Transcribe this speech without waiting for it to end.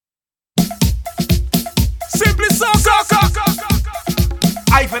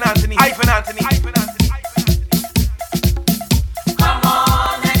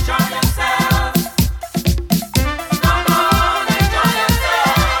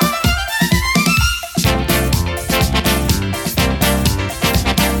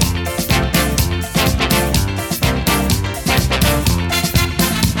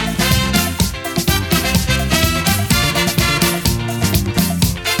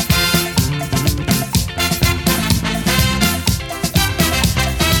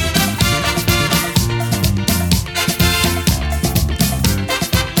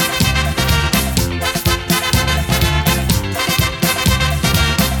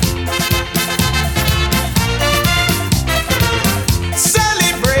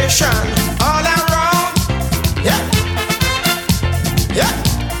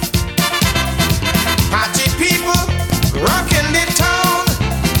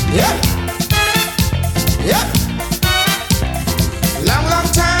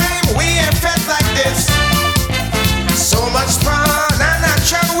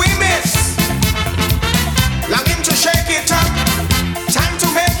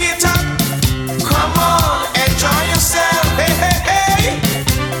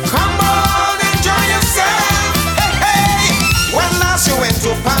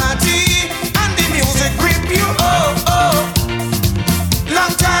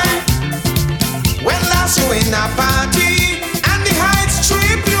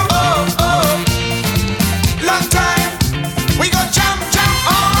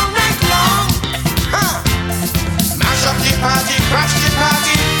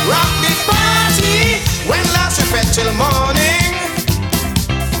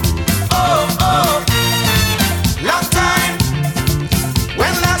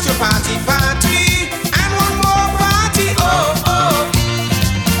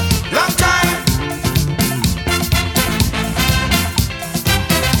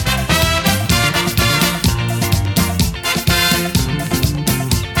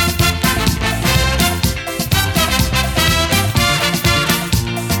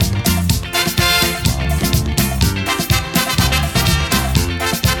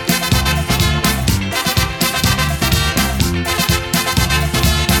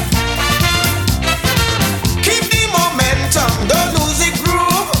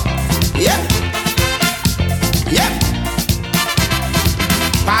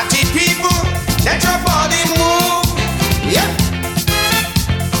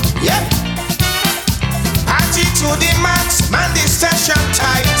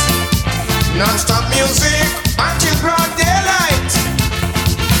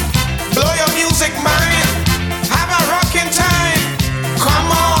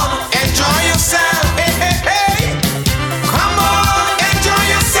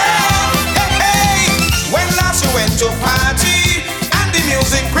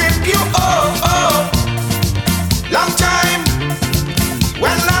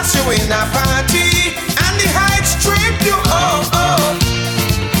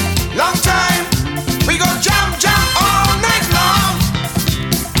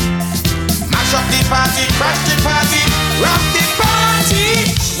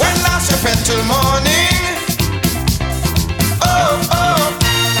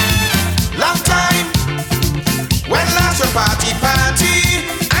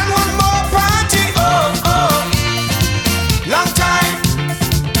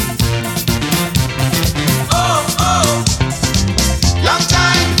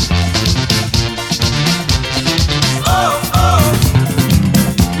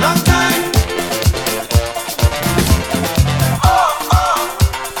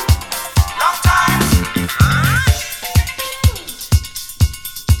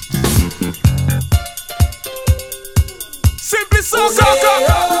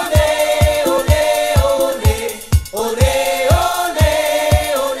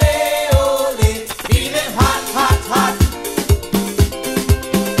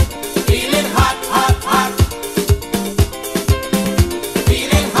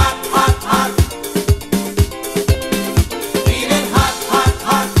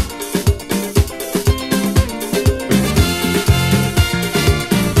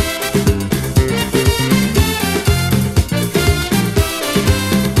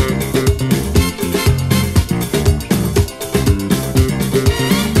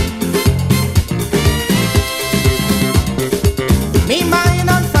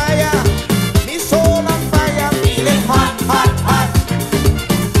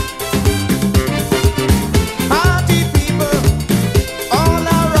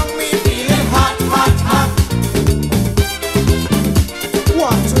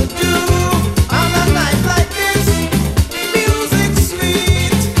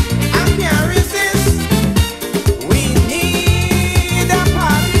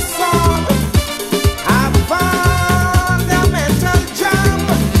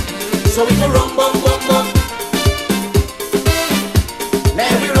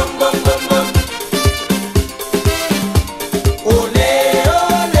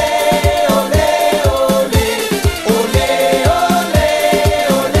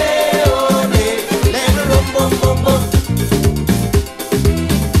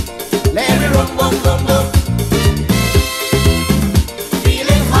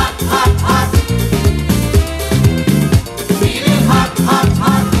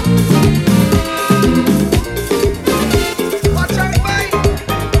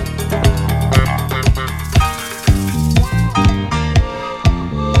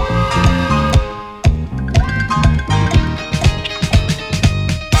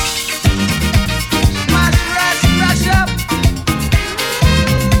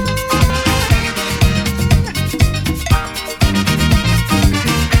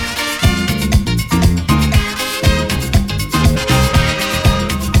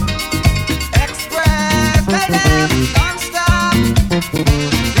Tell them don't stop.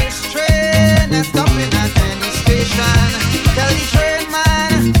 This train is stopping at any station. Tell the train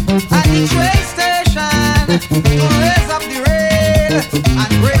man at the train station to raise up the rail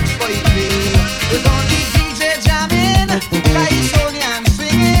and brakes for it bill. There's only DJ jamming, Kaisonian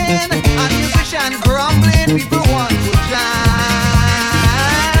singing, and musician grumbling. People want to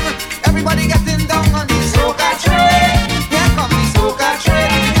jam. Everybody getting down on the soca train. Here come the soca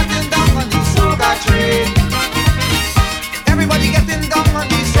train. Getting down on the soca train. Everybody getting down on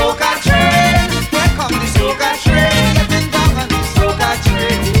the soca train. Here come the soca train. Getting down on the soca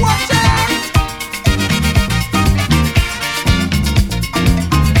train. Watch out!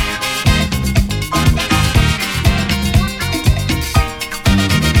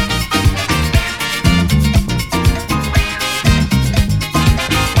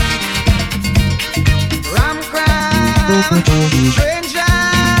 Ram cram, train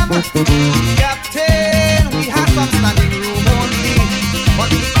jam, captain, we have some standing room only. But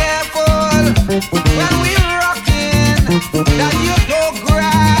be careful when we rockin' that you don't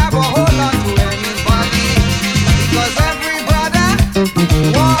grab or hold on to anybody. Because every brother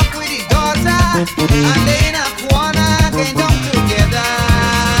walk with his daughter and they in a corner getting down together.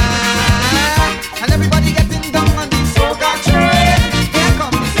 And everybody getting down on the soca train. Here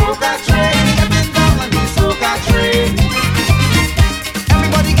come the soca train. Getting down on the soca train.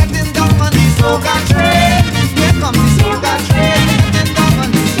 Everybody getting down on the soca train. Here come the soca train. Getting down on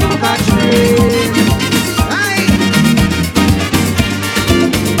the soca train. Aye.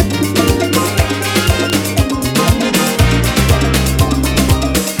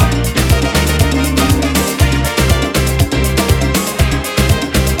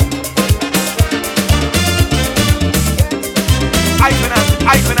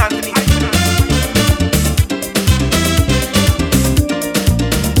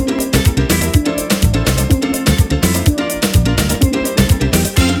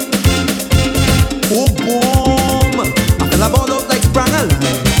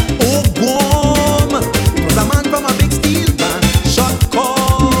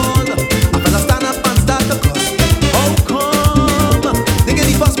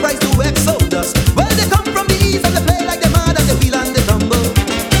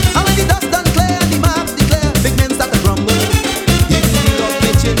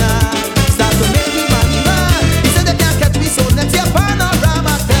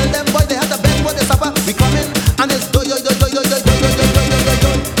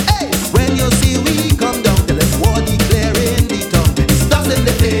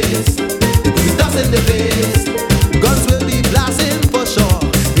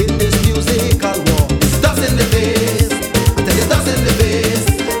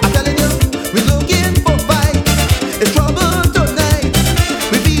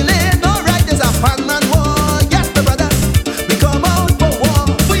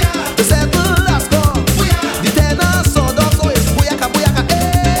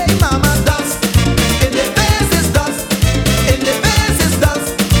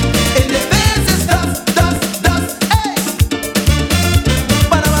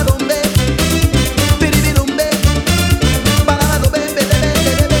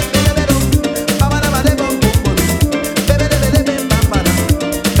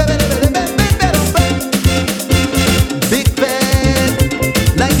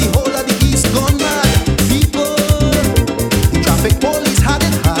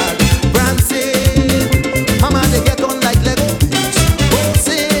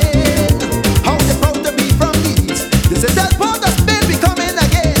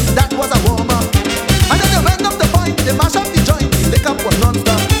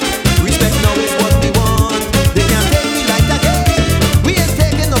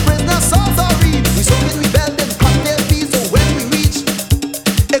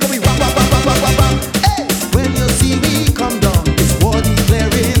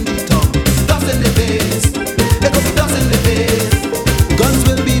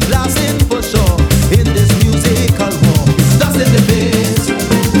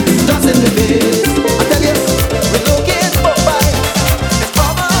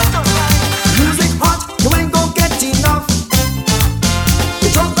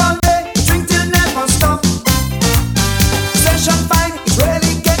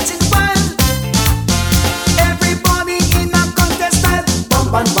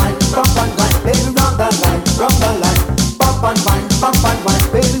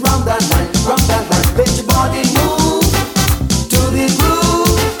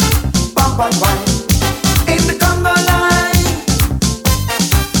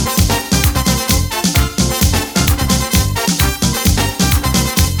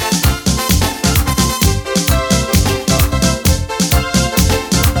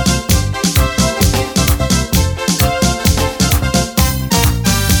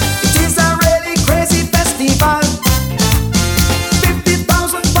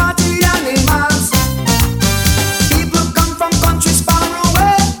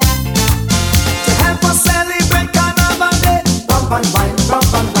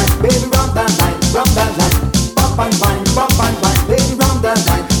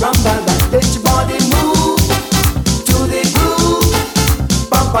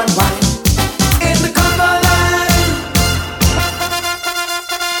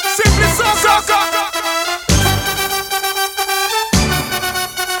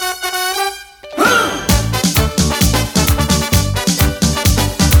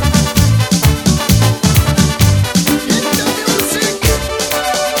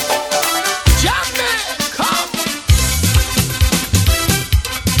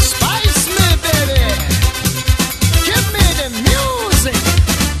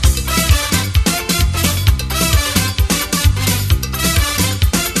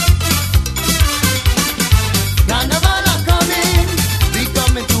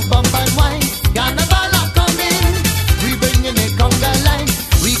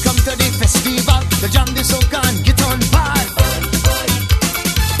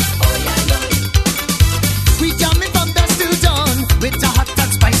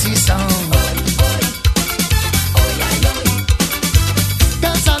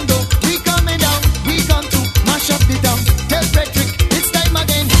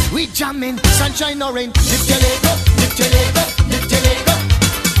 sunshine or rain. Lift your leg up, lift your leg up, lift your leg up.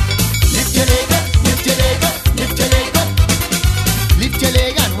 Lift your leg up, lift your leg up, lift your leg up. Lift your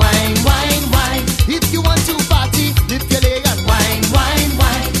leg and wine, wine, wine. If you want to party, lift your leg and wine, wine,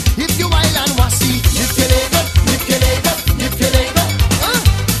 wine. If you wild and wassy, lift your leg up, lift your leg up, lift your leg up.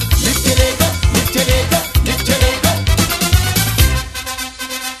 Lift your leg up, lift your leg up, lift your leg up.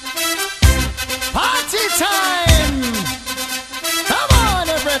 Party time! Come on,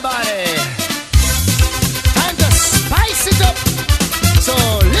 everybody! Time to spice it up. So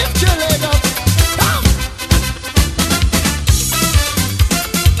lift your leg up. Come!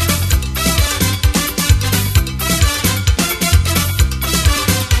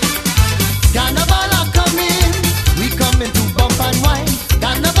 Carnival are coming. We coming to bump and wine.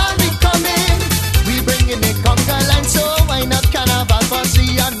 Carnival we coming. We bringing the conga line. So why not carnival for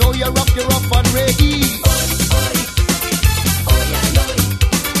see? I know you're up and ready.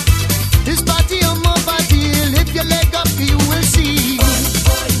 This party on my party. Lift your leg up, you will see.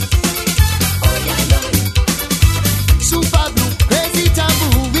 Super blue, crazy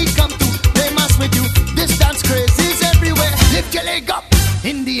taboo. We come to play mass with you. This dance crazy is everywhere. Lift your leg up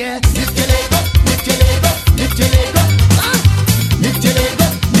in the air. Lift your leg up, lift your leg up, lift your leg up. Lift your leg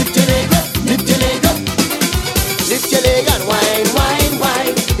up, lift your leg up, lift your leg up. Lift your leg and wine, wine,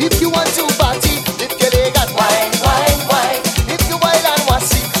 wine. If you want to party, lift your leg and wine, wine, wine. If you wild and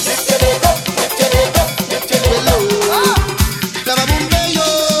wassy, lift your leg up, lift your leg up, lift your leg up. Lava boombe yo,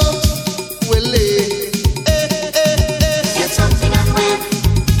 wele. Get something and wave.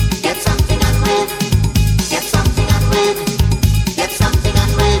 Get something and wave. Get something and wave. Get something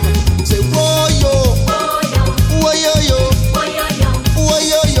and wave. Say whoa yo, Oh yo, whoa yo yo, oh yo yo, whoa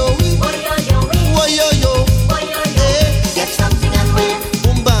yo yo, oh yo yo, whoa yo yo. oh yo yo. Get something and wave.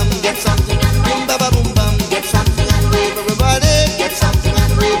 Boom bam, Get something and boom wave. baba boom bam. Get something and wave. Everybody, Get something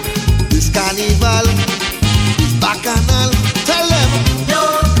and wave. this carnival, this bacchanal. Tell them, No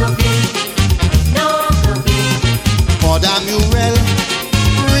cooking, no cooking, Mother Muriel,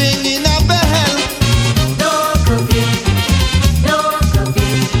 ringing a bell. no cooking, no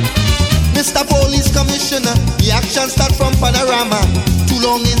cooking. Mr. Police Commissioner, the action start from Panorama. Too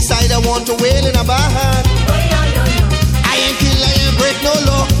long inside, I want to wail in a bar. Oh yo yo yo. I ain't kill, I ain't break no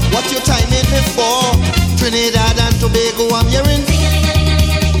law. What you timing me for? Trinidad and Tobago, I'm hearing. Mile, mile, mile,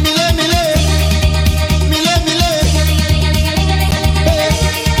 mile. Hey,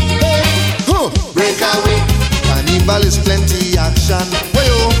 hey. Huh. Breakaway, Carnival is plenty action.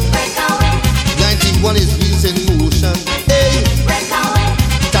 Wayo, breakaway, 91 is wheels in motion. Hey, breakaway,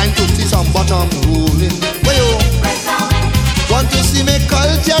 time to see some bottom rolling. Wayo, breakaway. want to see me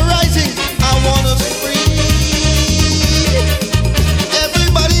culture rising? I wanna free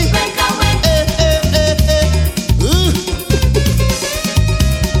everybody. Breakaway. Hey, hey, hey, hey.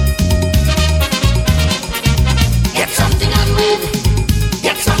 Get something and wave.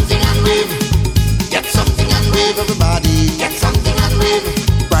 Get something and wave. Get something and wave, everybody. Get something and wave.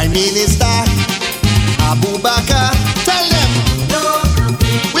 Prime Minister Abu Bakar, tell them No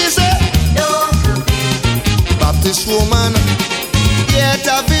cooking, we say no cooking, Baptist woman get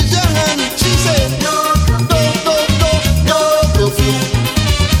a vision. She said no no, cooking, no, no, no curfew.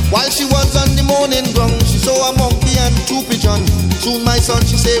 While she was on the morning ground, she saw a monkey and two pigeon. Soon my son,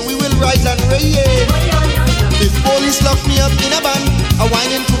 she say we will rise and reign. oh yo yo yo. If police lock me up in a van, I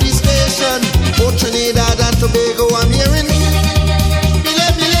whine into the station. Oh Trinidad and Tobago, I'm hearing. Mile, mile, mile,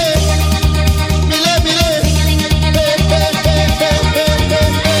 mile. Hey, hey, hey, hey, hey,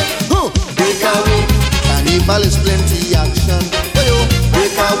 hey, hey. Huh. Breakaway, Carnival is plenty action. Hey, yo.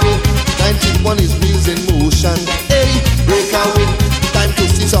 breakaway, 91 is wheels in motion. Hey, breakaway, time to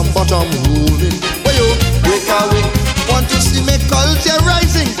see some bottom rolling. Hey, yo. breakaway, Want to see me culture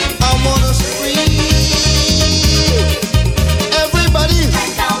rising? I wanna scream. Everybody,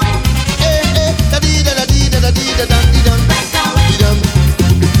 breakaway, hey, hey, da dee da da dee da da dee da da dee dum, breakaway, dee dum,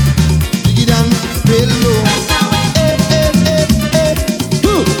 dee dum, real low. breakaway. Hey, hey, hey, hey.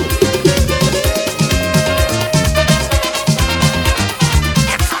 Huh.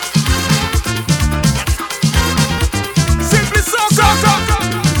 Simply so.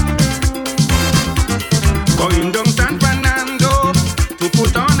 Going down San Fernando to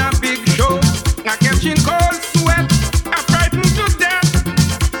put on a big show. I catching cold sweat, I'm frightened to death.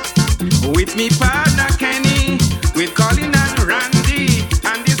 With me partner Kenny, with Colin and Randy,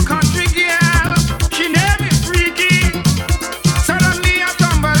 and this country girl, she name is Freaky. Suddenly I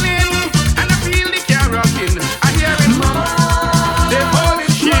tumble in, and I feel the car rocking. I hear it more, they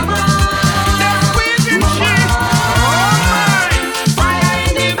holding shit, they squeezing shit. Oh my! Fire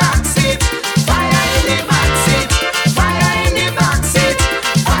in the backseat, fire in the backseat, fire in the backseat,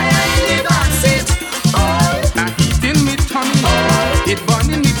 fire in the backseat.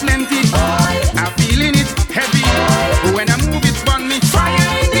 plenty. I'm feeling it heavy. When I move it on me, fire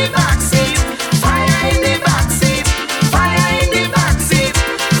in the backseat, fire in the backseat, fire in the backseat,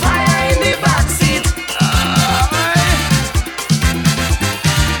 fire in the backseat.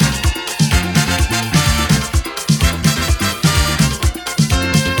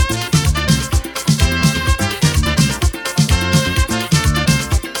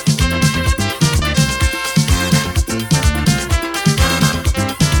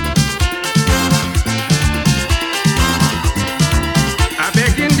 I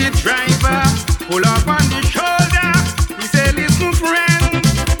begging the driver, pull up on the shoulder. He say, listen friend,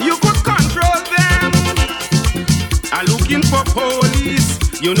 you could control them. I'm looking for police,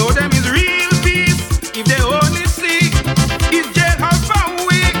 you know them is real peace. If they only see, it's jailhouse for a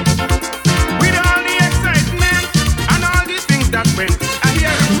week. With all the excitement and all the things that went. I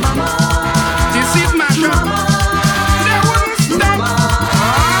hear this is mash up. They wouldn't stop.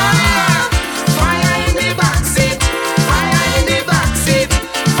 Oh, yeah. Fire in the backseat, fire in the backseat,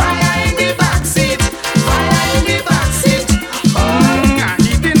 fire in the backseat, fire in the backseat.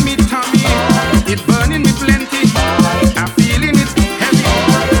 Heating me tummy, it burning me plenty. I'm feeling it heavy.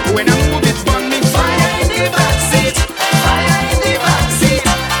 When I move it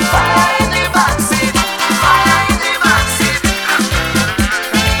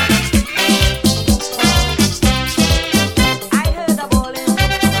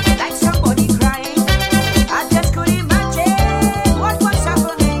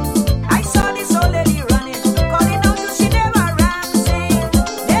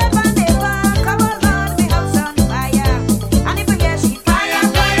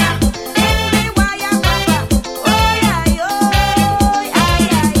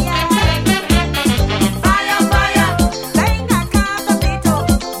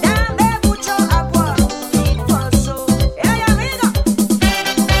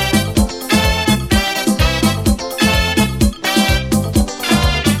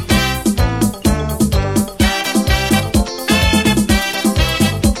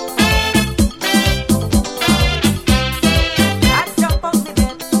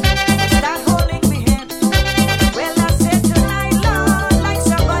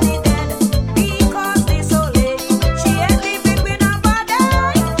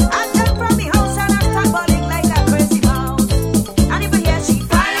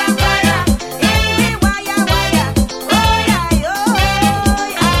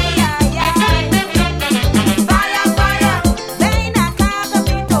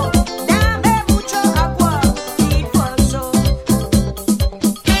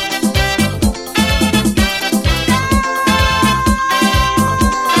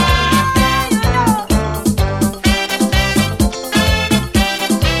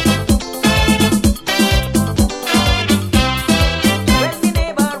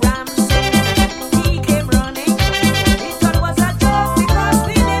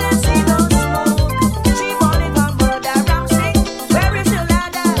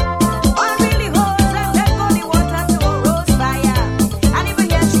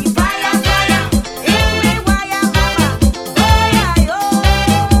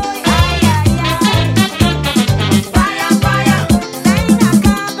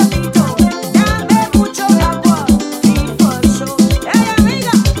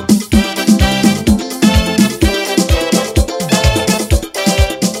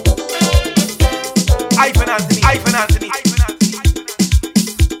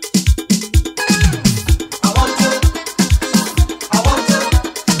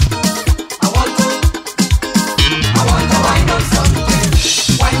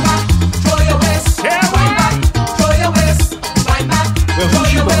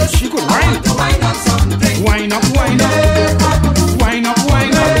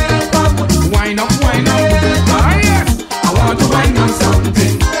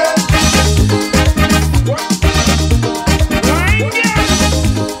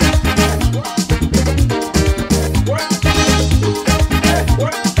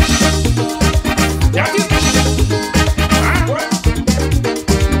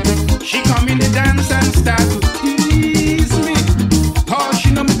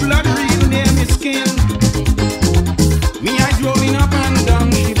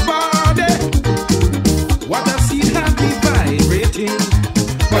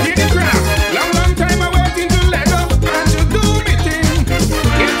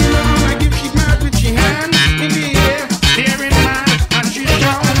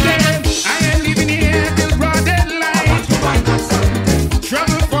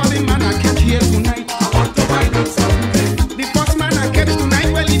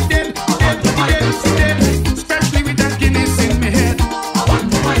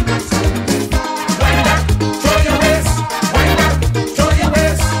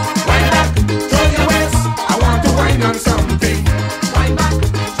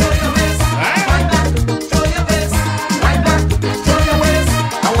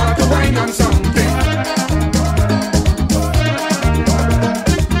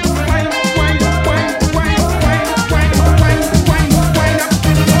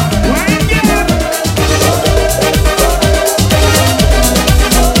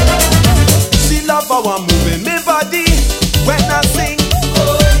how I'm moving my body when I sing.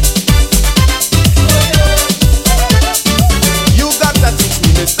 You got to teach me,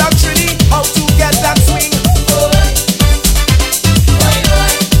 Mr. Trini, how to get that swing.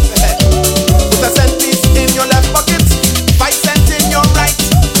 Put a cent piece in your left pocket, 5 cents in your right,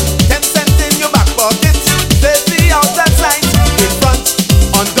 10 cents in your back pocket, 30 out that side, in front,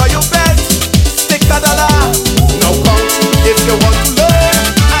 under your belt, stick a dollar. Now count if you want to learn.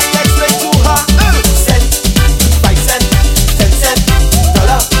 I explain to her. Cent, 5 cents, 10 cents,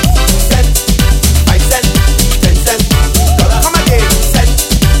 dollar. Cent, 5 cents, 10 cents, dollar. Come again. Cent,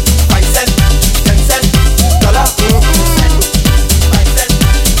 5 cents, 10 cents, dollar. Cent, 5 cents,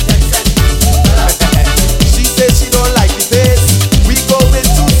 10 cents, dollar. She says she don't like the pace. We going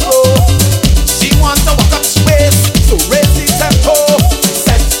too slow. She wants to walk up space, so raise the tempo.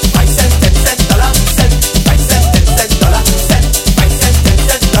 Cent, 5 cents, 10 cents, dollar. Cent, 5 cents, 10 cents, dollar. Cent, 5 cents, 10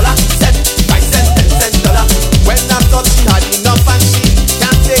 cents, dollar. Cent, 5 cents, 10 cents, dollar. When I thought she had enough and she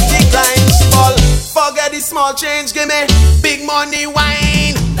can't take the grind, she ball, forget the small change, give me big money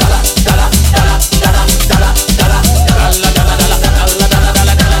wine. Dollar, dollar, dollar, dollar, dollar, dollar, dollar, dollar, dollar, dollar,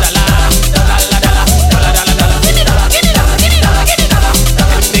 dollar, dollar,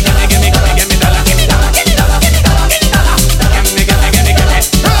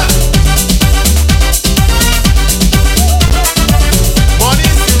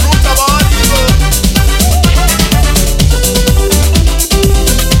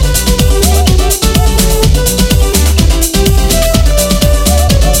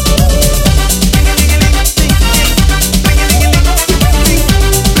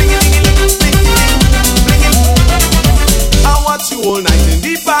 all night in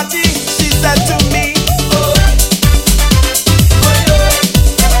the party, she said to me,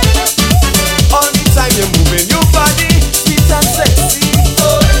 all the time you're moving your body, sweet and sexy.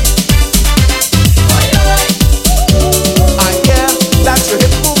 I hear that your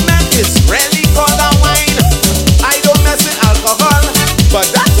hip movement is really called a wine. I don't mess with alcohol, but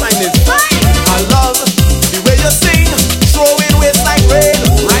that wine is fine. I love the way you sing, throwing waist like rain.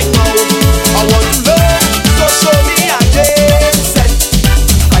 Right now, I want to learn, so show me again.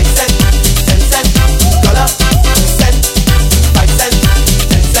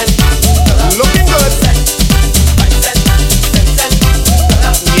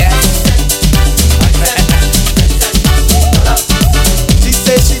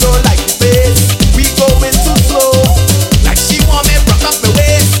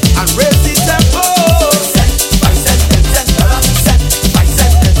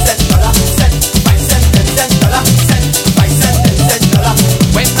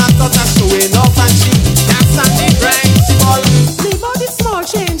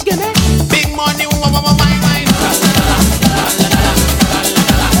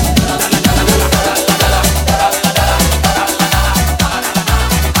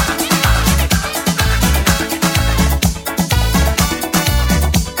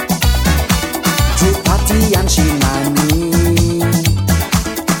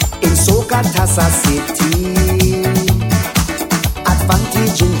 Tassa City,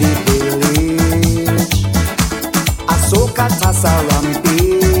 advantage in the village, Asoka Tassa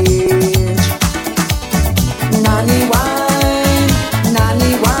Rampage, Nani wine,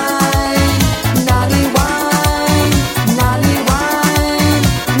 Nani wine, Nani wine, Nani wine,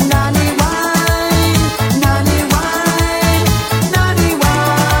 Nani wine, Nani wine, Nani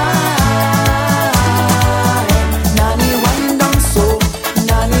wine, Nani wine down so,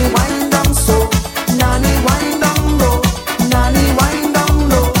 Nani wine down so, Nani wine down low, Nani wine down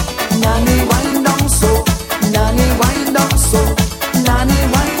low, Nani wine down so, Nani wine down so, Nani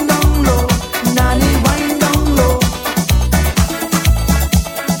wine down low, Nani wine down low.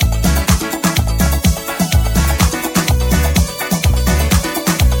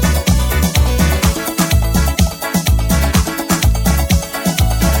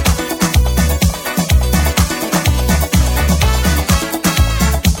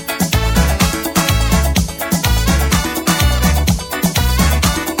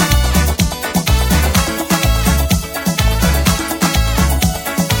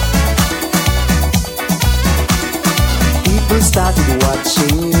 People started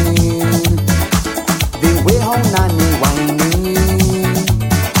watching the way how Nani whining,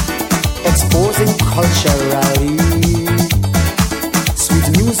 exposing culturally sweet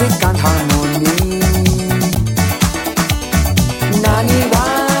music and harmony. Nani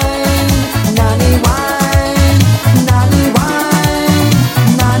wine, Nani wine, Nani wine,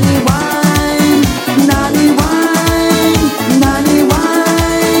 Nani wine, Nani wine, Nani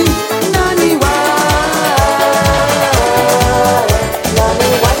wine, Nani wine, Nani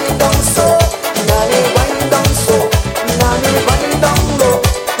wine down so, Nani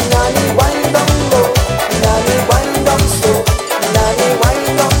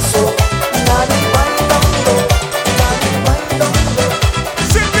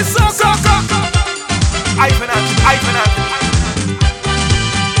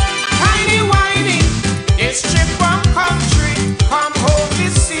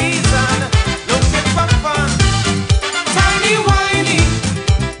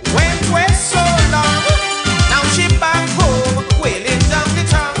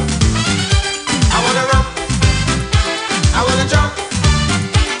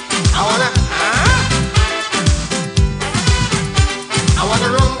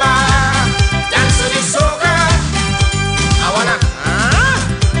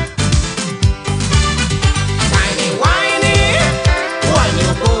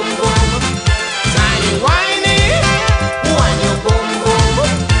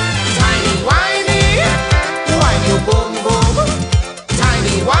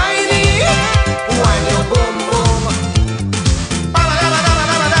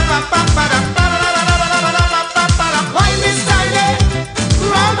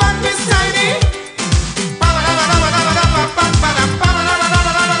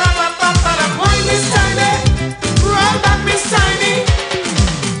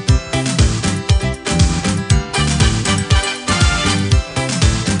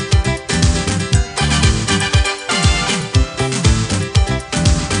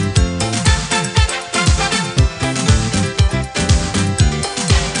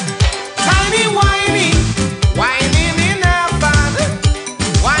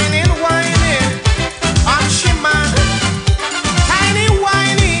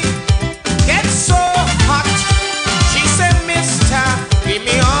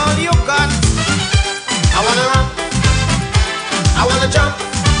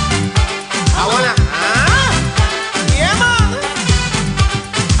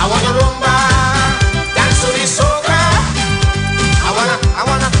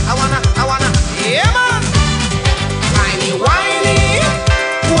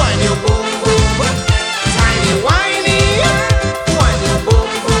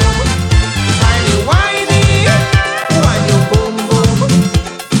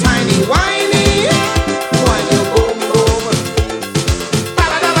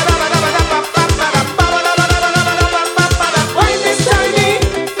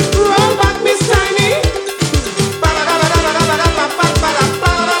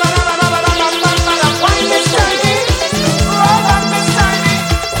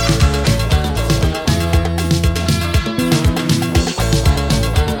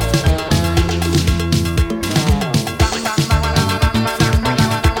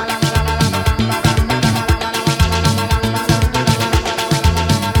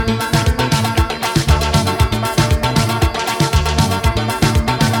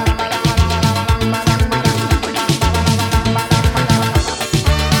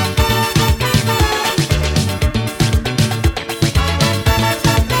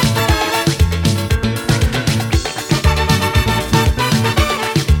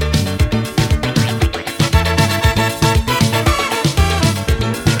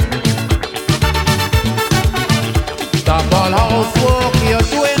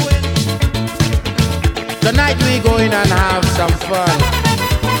Tonight we going and have some fun.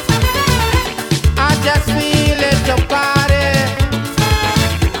 I just feel it to party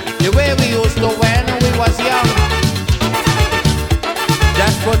the way we used to when we was young.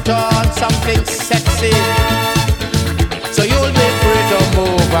 Just put on something sexy so you'll be free to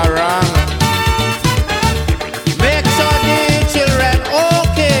move around. Make sure the children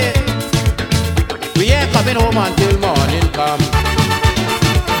okay. We ain't coming home until morning come.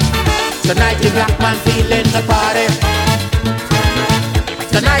 Tonight the black man feeling the party.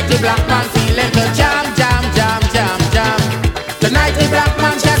 Tonight the black man feeling the jam, jam, jam, jam, jam. Tonight the black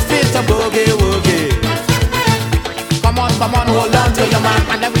man just feels the boogie woogie. Come on, hold on to your man.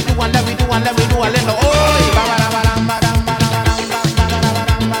 And then we do, and then we do, and then we do a little oi.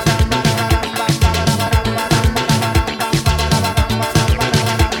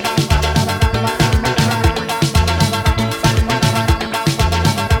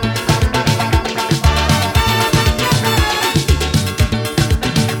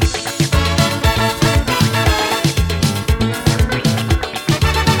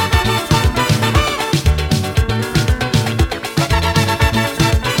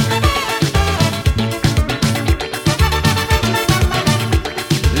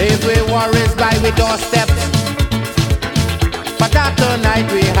 Leave we worries by we doorsteps, but that tonight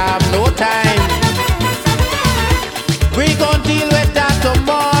we have no time. We gon' deal with that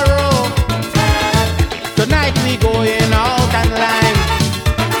tomorrow. Tonight we going out and line.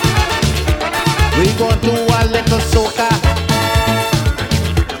 We gon' do a little soca.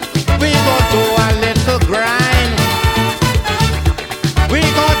 We gon' do a little grind. We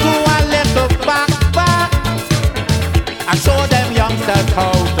gon' do a little back. I show them youngsters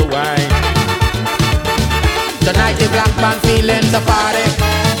how to wine. Tonight the black man feeling the party.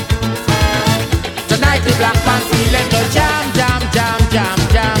 Tonight the black man feeling the jam, jam, jam, jam,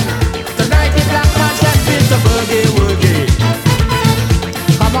 jam. Tonight the black man just feels the boogie woogie.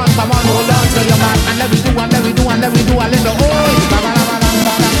 Come on, hold on to your man. And let me do, and let me do, and let me do a little oi.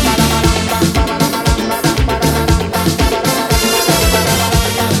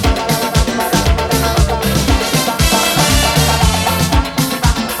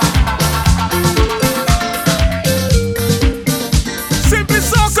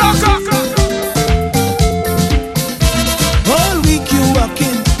 All week you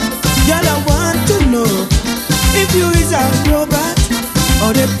walking, girl, I want to know if you is a robot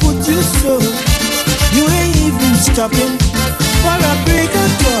or they put you so. You ain't even stopping for a break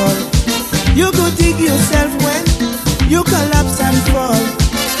at all. You go dig yourself when you collapse and fall.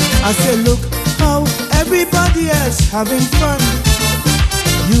 I say, look how everybody else having fun.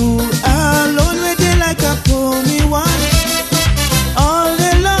 You are alone with it like a pony one. All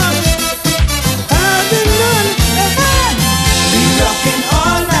day long, having none. We rockin'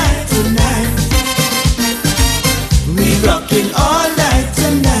 all night tonight. We rockin' all night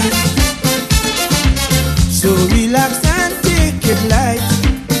tonight. So relax and take it light.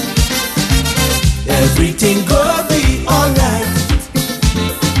 Everything go be alright.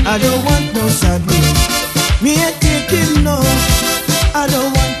 I don't want no sad news. Me ain't taking no. I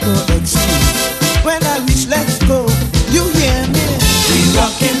don't want no excuse. When I reach, let's go. You hear me? We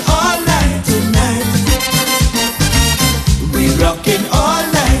rockin' all night tonight. We rockin' all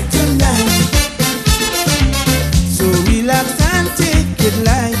night tonight. So relax and take it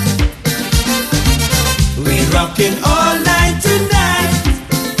light. We rockin' all night tonight.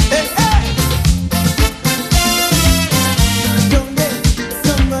 Hey, hey. Don't go there,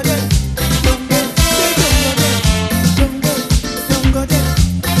 don't go there, don't go there, don't go there, don't go there.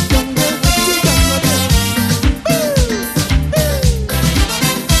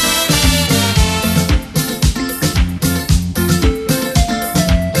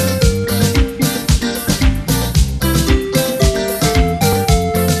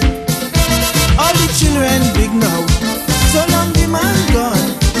 All the children big now, so long the man gone.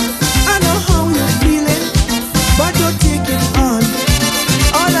 I know how you're feeling, but you're taking on.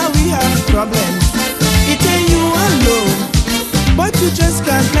 All that we have problems, it ain't you alone, but you just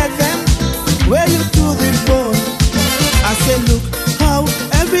can't let them wear you to the bone. I say, look how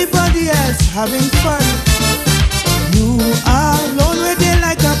everybody else having fun. You are alone with it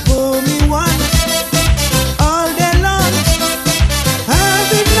like a pony one. All day long,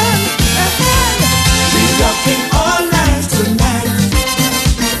 having fun. We rockin' all night tonight.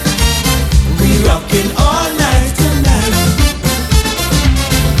 We rockin' all night tonight.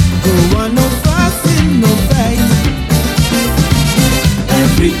 Go on, no fussing, no fight.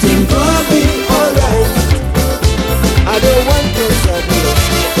 Everything gon' be alright. I don't want no sadness.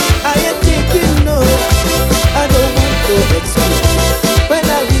 I ain't taking no. I don't want no excuse. When I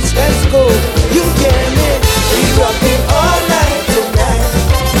reach, let's go. You get me.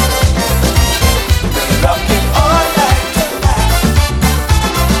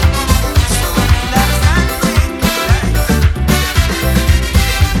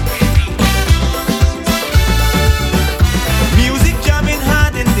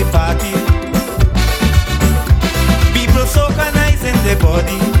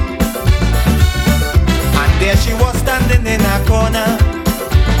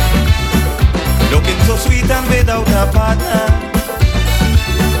 partner.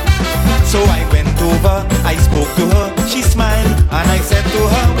 So I went over, I spoke to her, she smiled, and I said to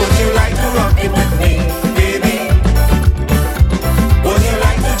her, would you like to rock it with me, baby? Would you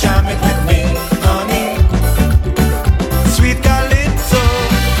like to jam it with me, honey? Sweet calypso,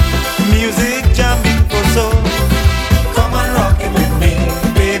 music jamming for so. Come and rock it with me,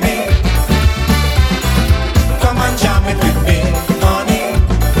 baby. Come and jam it with me, honey.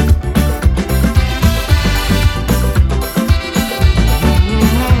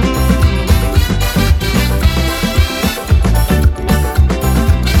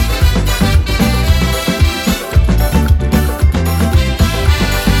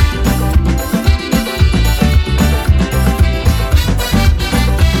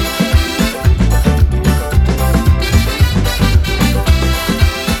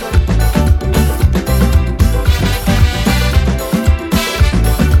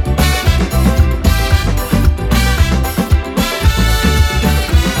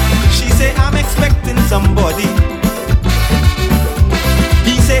 Somebody,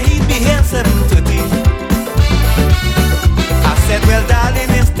 he said he'd be here 7:30. I said, well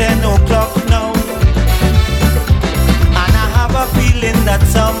darling, it's 10 o'clock now, and I have a feeling that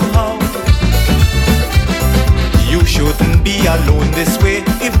somehow you shouldn't be alone this way.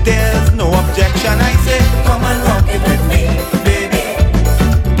 If there's no objection, I say, come and rock it with me, baby.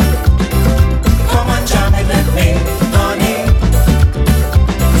 Come and jam it with me, honey.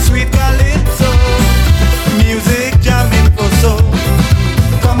 Sweet calypso, music jamming for so.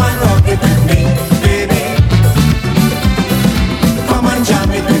 Come and rock it with me, baby. Come and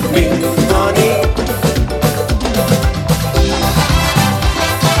jam it with me, honey.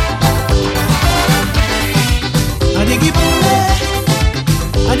 I dig it,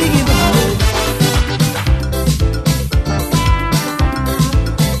 I dig it.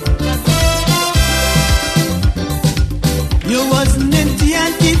 You wasn't in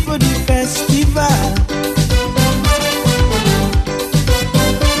Yankee for the festival.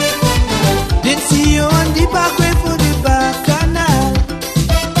 Didn't see you on the parkway for the bacchanal.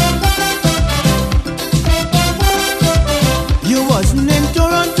 You wasn't in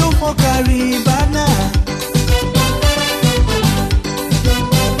Toronto for Caribana.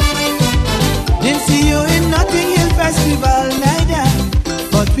 Didn't see you in Notting Hill Festival neither.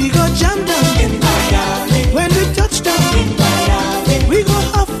 But we go jam down in Miami. When we touch down in Miami, we go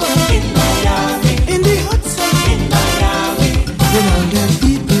have fun in Miami. In the hot sun in Miami. With all them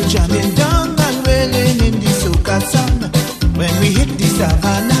people jamming down and wailing in the soca sun. When we hit the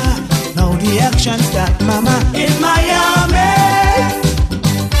savannah, now the action start, mama. In Miami,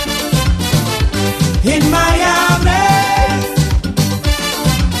 in Miami.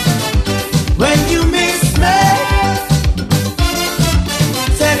 When you miss me,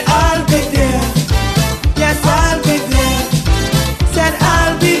 said I'll be there. Yes, I'll be there. Said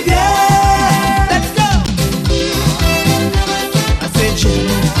I'll be there. Let's go. I said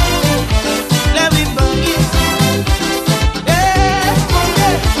Jimmy, let me bug it. Yeah, bonge,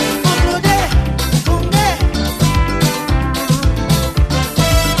 bonge, bonge.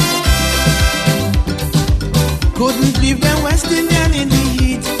 Couldn't leave them West Indian in the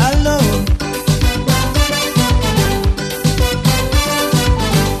heat alone.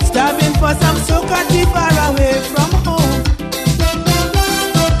 Starving for some soca tea far away from home.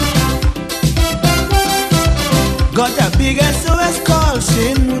 Got a big SOS call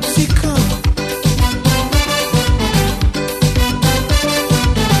saying Mootsie come.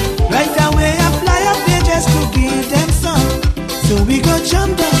 Right away I fly up there just to give them some. So we go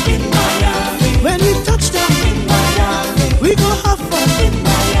jump down in Miami. When we touch down in Miami, we go have fun in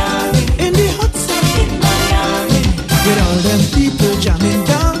Miami. In the hot sun in Miami. With all them people jamming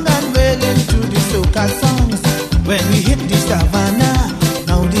down and wailing to the soca songs. When we hit the savannah,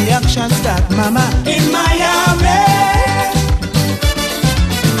 now the action start, mama. In Miami,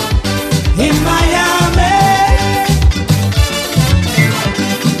 in Miami.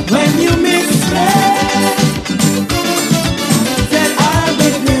 When you miss me, said I'll be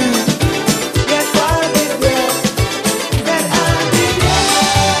there. Yes, I'll be there. Said I'll be there.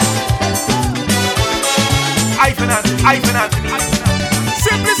 Ivan Anthony.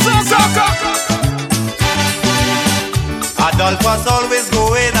 Simply soca. Adolph was always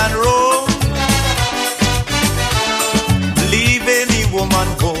going and roam, leaving the woman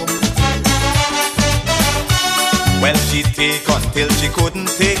home. Well, she take until she couldn't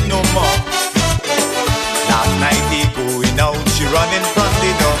take no more. Last night he going out, she running from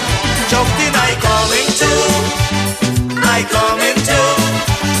the door. Shouting, I coming too, I coming too.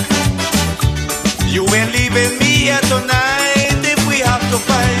 You ain't leaving me here tonight. If we have to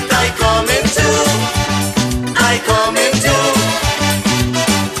fight, I coming too, I coming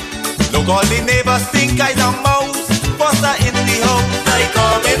guys a mouse, buster in the house. I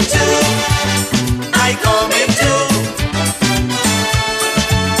coming too, I coming too.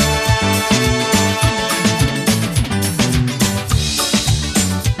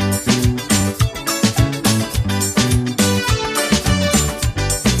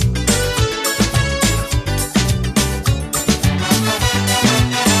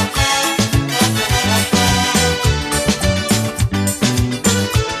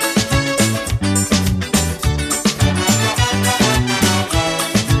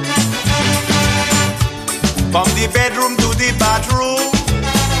 From the bedroom to the bathroom,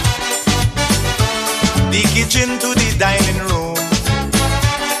 the kitchen to the dining room.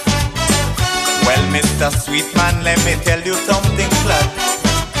 Well, Mr. Sweetman, let me tell you something flat.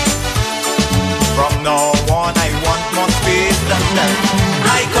 From now on, I want more space than that.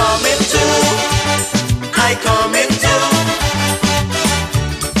 I coming too, I coming too.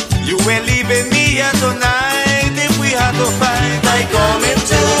 You ain't leaving me here tonight if we had to fight. I coming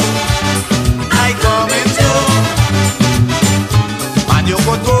too, I coming too. And you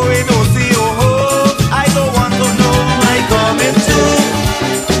could go in OCO, I don't want to know. I coming too,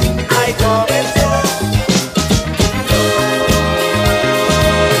 I coming too.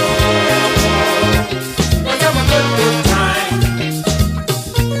 Let's have a good time.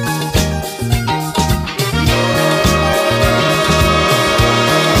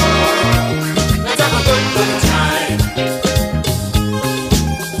 Let's have a good time.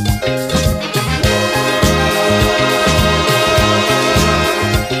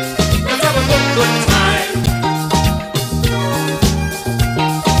 Let's have a good time.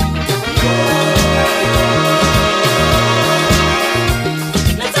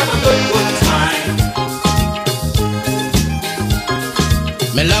 Let's have a good time.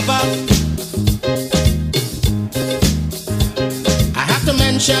 Me lover, I have to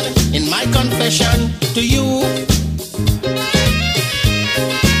mention in my confession to you,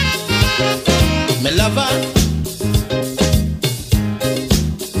 me lover,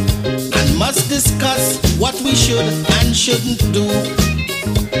 and must discuss what we should and shouldn't do.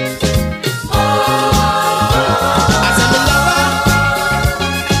 As a me lover,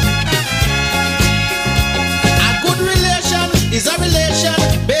 a good relation is a relation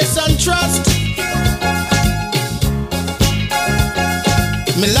based on trust.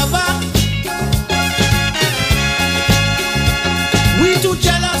 Me lover, we too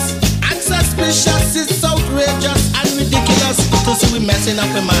jealous and suspicious. It's outrageous and ridiculous to see we messing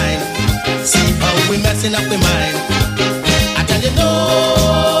up the mind. See how we messing up the mind. I tell you no,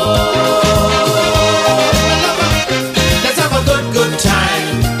 me lover, let's have a good time.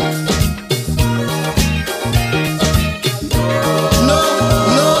 No,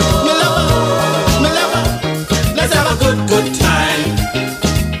 me lover, let's have a good time.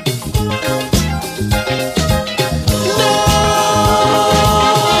 No,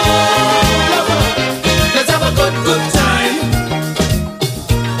 lover, let's have a good time.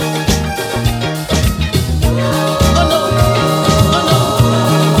 Oh no,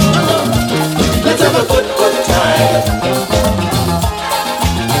 let's have a good time.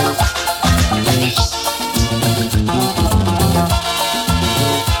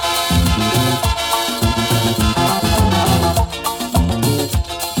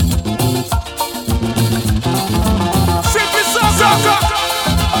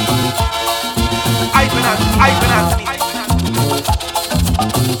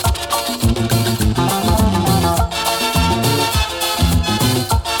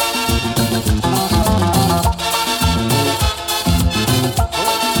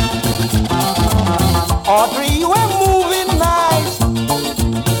 Audrey, you are moving nice.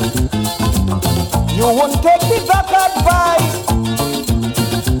 You won't take the doctor advice.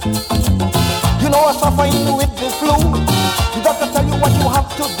 You know I'm suffering with the flu. The doctor tell you what you have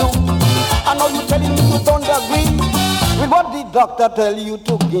to do. I know you telling me you don't agree with what the doctor tell you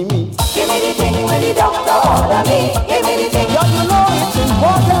to give me. Give me the thing when the doctor order me. Give me the thing. Yeah, you know it's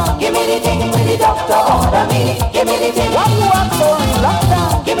important. Give me the thing when the doctor order me. Give me the thing. Why you act so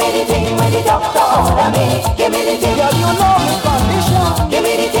reluctant? Give me the thing when the doctor order me. Give me the thing. Yeah, you know my condition. Give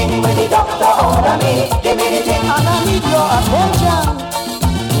me the thing when the doctor order me. Give me the thing. And I need your attention.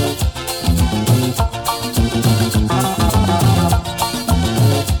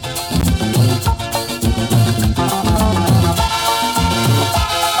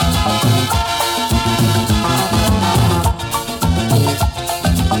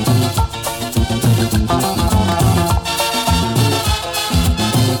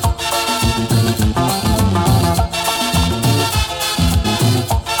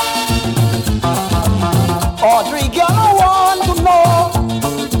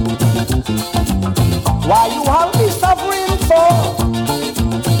 Why you have me suffering for?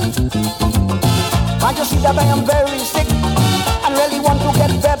 Can't you see that I am very sick and really want to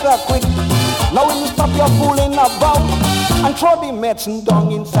get better quick? Now will you stop your fooling about and throw the medicine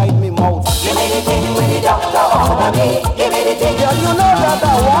down inside me mouth? Give me the thing with the doctor order me. Give me the thing. Girl, you know that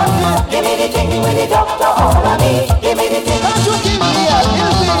I want it. Give me the thing with the doctor order me. Give me the thing. Can't you give me a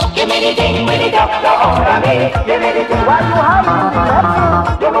little bit? Give me the thing with the doctor order me. Give me the thing. Why you hiding the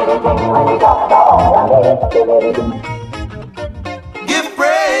medicine? Give me the thing with the doctor order me. Give me the thing. Give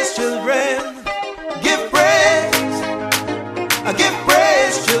praise, children. Give praise. Give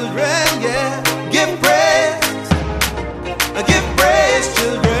praise, children. Yeah. Give praise. Give praise,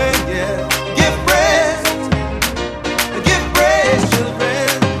 children. Yeah. Give praise. Give praise, children.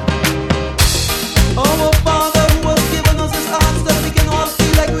 Our Father who has given us His arms that we can all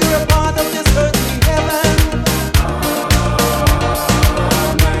feel like we're a part of this earthly heaven.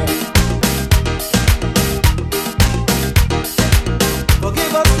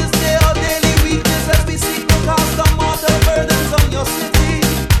 Forgive us this day our daily weakness as we seek to cast our mortal burdens on your city.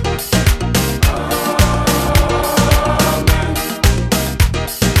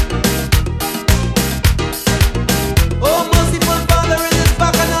 Oh, merciful Father, in this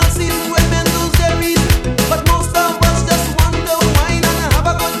bacchanal season when men lose their reason, but most of us just want to wine and have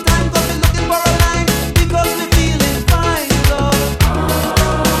a good time, 'cause we're looking for a line because we're feeling fine, Lord.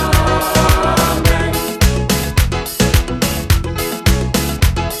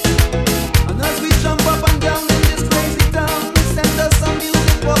 And as we jump up and down in this crazy town, send us some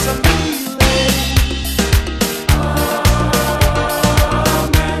music for some healing.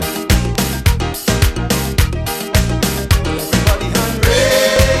 Everybody hand raise.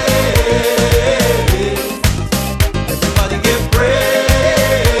 Everybody give praise.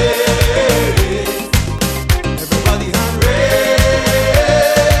 Everybody hand raise.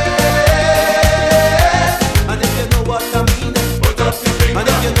 And if you know what I mean, put up your finger. And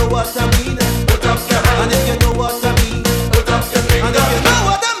if you know what I mean, put up your hand. And if you know what I mean, put up your finger. And if you know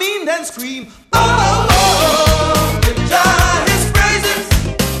what I mean, then scream. Oh, oh, oh, give Jah His praises.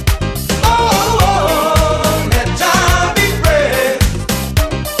 Oh, oh, oh, let Jah be praised.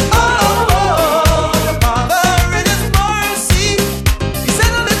 Oh, the Father in His mercy, He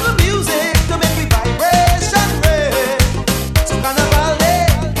sent a little music to make me vibration raise. So Carnival Day,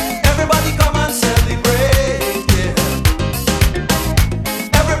 everybody come and celebrate, yeah.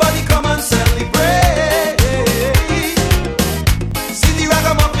 Everybody come and celebrate. See the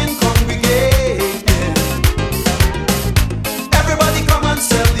ragamuffin congregate, yeah. Everybody come and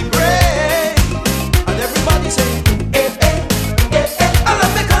celebrate. And everybody say, eh, eh, eh, eh, I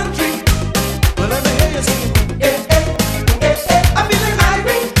love the country. Well, let me hear you sing, eh, eh, eh, eh, I'm feeling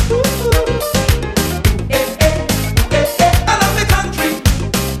irate. Eh, eh, eh, eh, I love the country.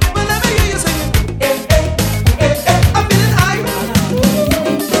 Well, let me hear you sing, eh, eh, eh, eh, I'm feeling irate.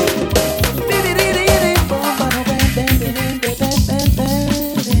 Baby.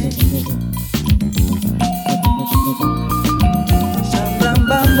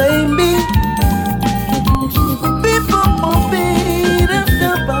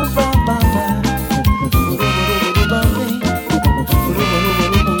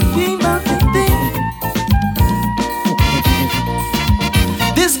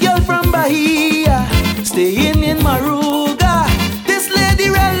 This girl from Bahia, staying in Maruga. This lady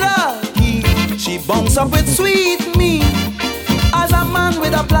real lucky, she bunks up with sweet me. As a man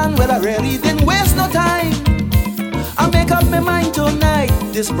with a plan, well I really didn't waste no time. I make up my mind tonight,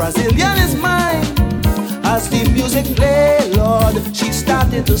 this Brazilian is mine. As the music play, Lord, she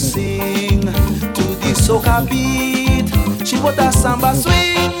started to sing to the soca beat. She put a samba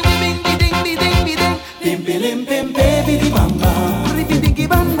swing, bing, bing, bing, bing, bing, bing, bing, bing, baby, di mama, bing,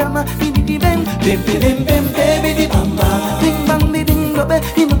 bam, bam, bing, bing, bing, bing, bing, baby, di mama, bing, bang, bing, bing,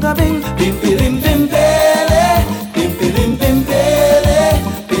 bing, bing, bing, bing, bing, bele, bing, bing, bing, bele,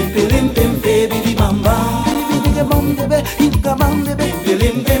 bing, bing, bing, baby, di mama, bing, bing, bam, bing,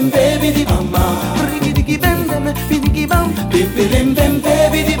 bing, bing, baby, di mama, bing, bing, bam, bing, bing, bing,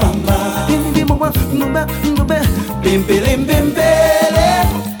 baby, di mama, bing, bing, bam, bing, bing, bing, bele,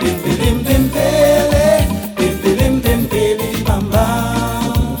 bing, bing, bing, bele, bing, bing, bing, baby, di mama.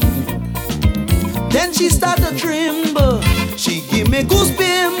 Then she started tremble, she give me goose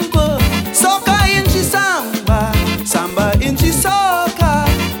pimple. Soca in she samba, samba in she soca.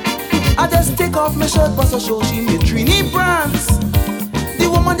 I just take off my shirt for so show she made Trini prance. The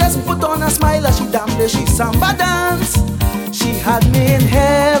woman just put on a smile as she danced, she samba dance. She had me in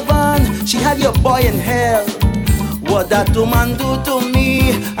heaven, she had your boy in hell. What that woman do to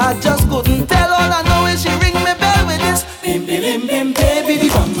me, I just couldn't tell. All I know is she ring me bell with this bim bim bim baby di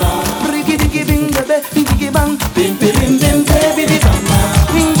bamba, briggy diggy bing baby.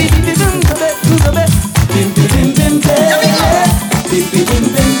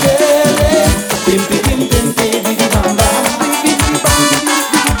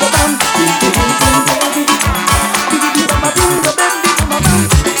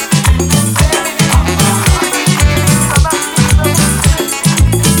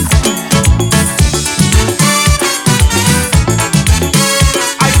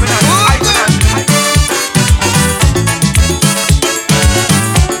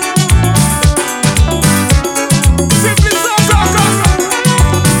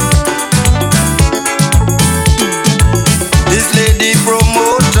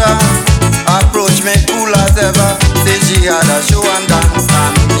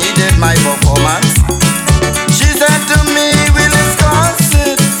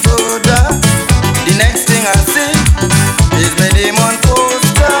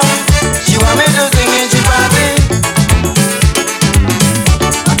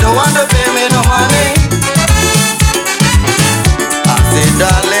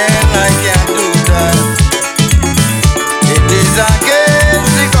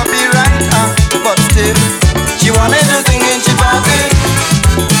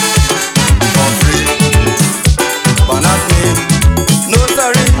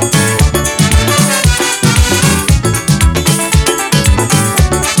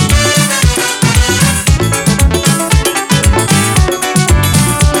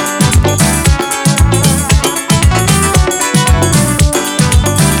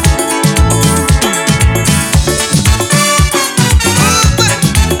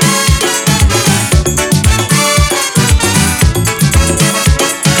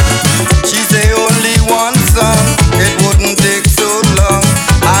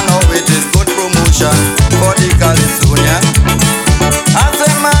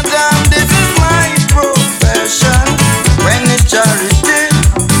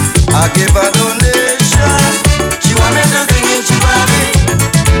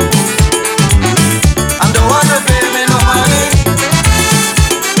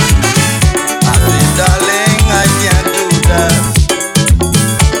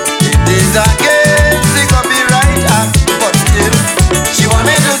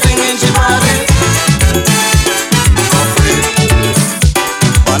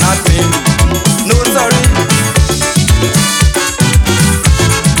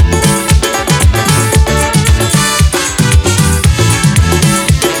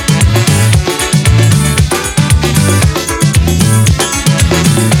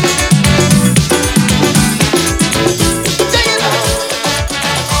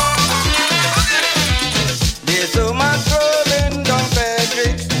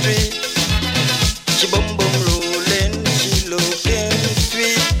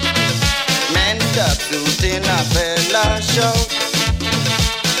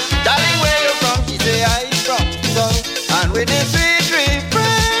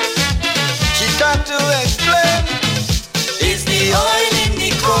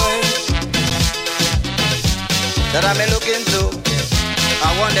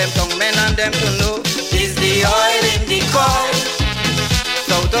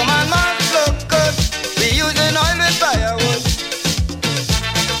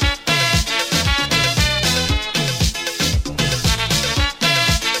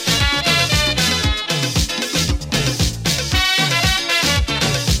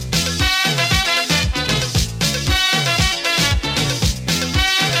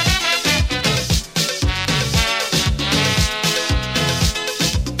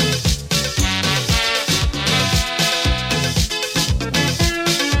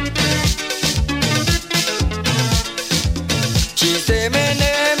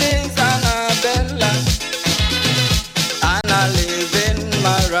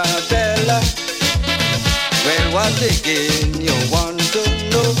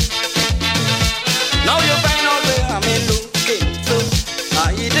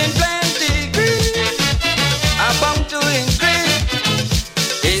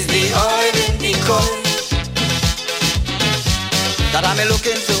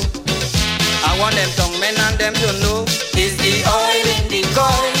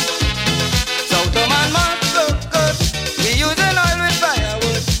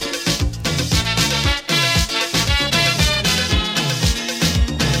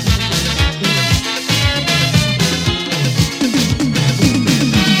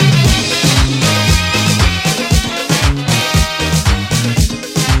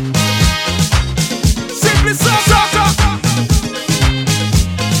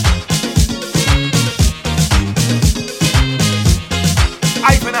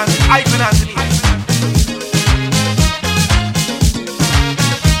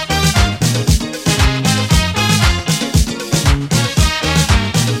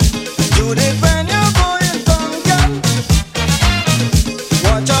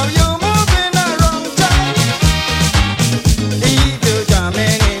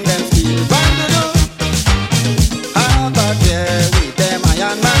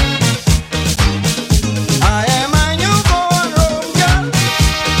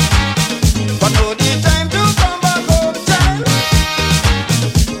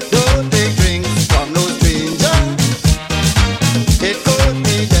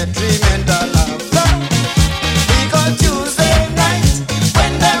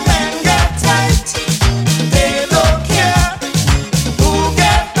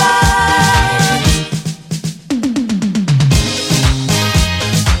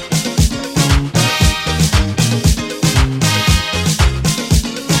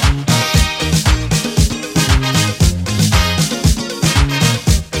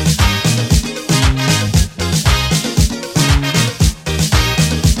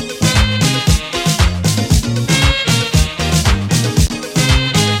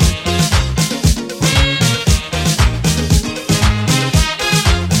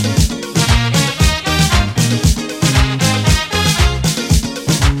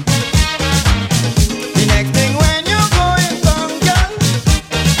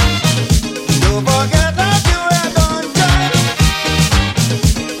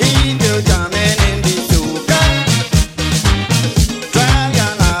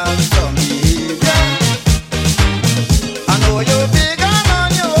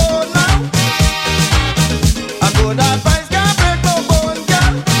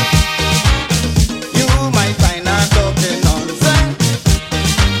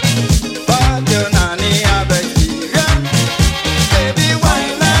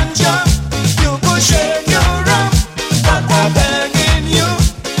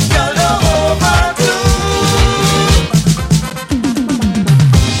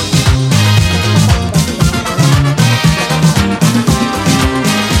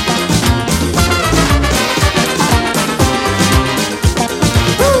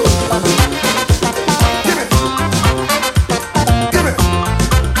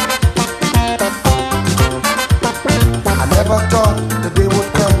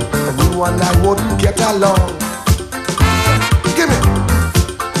 along. Give me.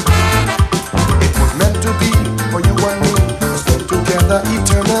 It was meant to be for you and me to stay together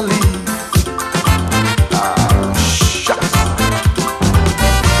eternally. Shucks.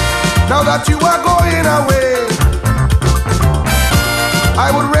 Now that you are going away, I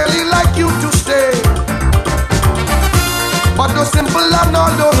would really like you to stay. But those simple and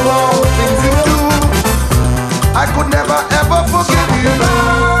all those wrong things you do, I could never ever forgive you.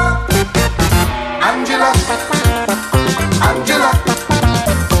 Angela, Angela,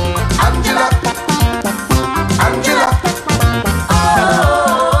 Angela, Angela.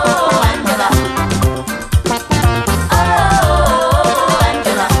 Oh, Angela. Oh,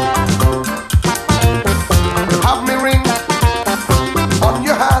 Angela. You have me ring on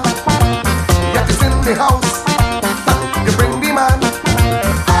your hand, yet it's in the house. You bring me man.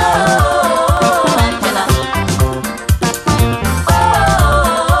 Oh, Angela. Oh,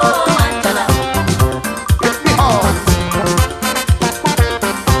 Angela. Hit me hard.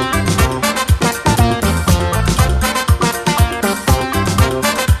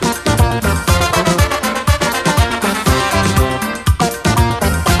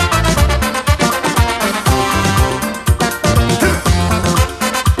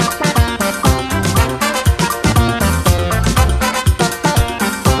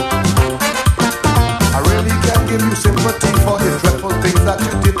 I really can't give you sympathy for the dreadful things that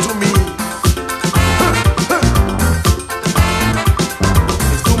you did to me.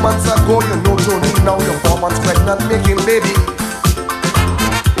 It's 2 months ago, you know Tony, now you're 4 months pregnant, making baby.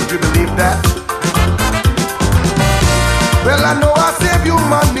 Would you believe that? Well, I know I save you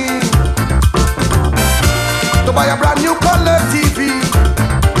money to buy a brand new color TV.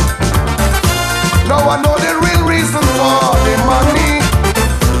 Now I know the real reason for the money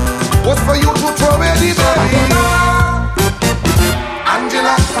was for you to throw away the baby.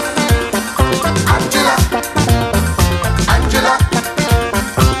 Angela, Angela, Angela,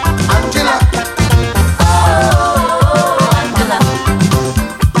 Angela. Oh, Angela.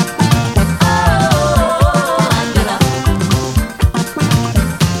 Oh, Angela.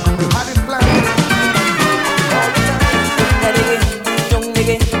 You had it planned all the time.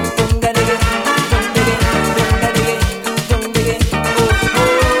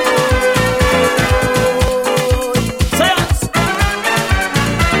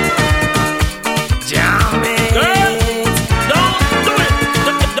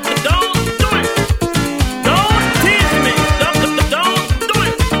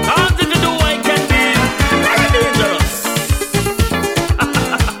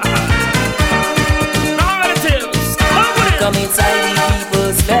 Come inside the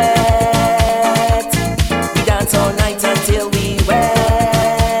people's flat. We dance all night until we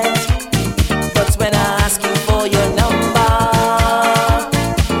wet. But when I ask you for your number,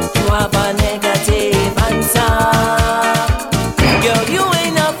 you have a negative answer. Girl, you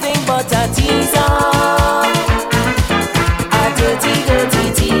ain't nothing but a teaser, a dirty, dirty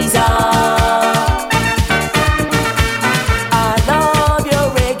teaser. I love your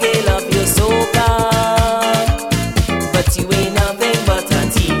reggae, love your soca, but you ain't nothing but a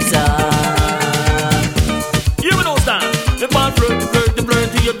teaser. You know stand. The ball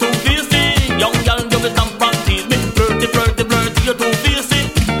flirty, you too busy. Young girl, you will stamp and tease me. Flirty, you too busy.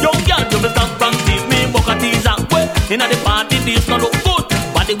 Young girl, you will stamp and tease me. Book a teaser. Well, inna the party, this no look good.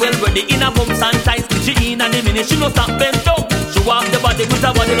 Body well ready, in a bumps and ties. She in a the minute, she no stop bent down. Show off the body with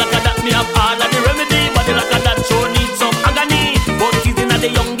a body like a that. Me have all of the remedy. Body like a that, sure need some agony. But she's inna the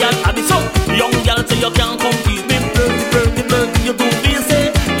young girl, I be so. Young girl, so you can't come tease me. Flirty, you too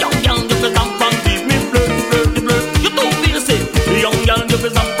busy. Young girl, you will stamp and tease me. Flirty, you too busy. Young girl, you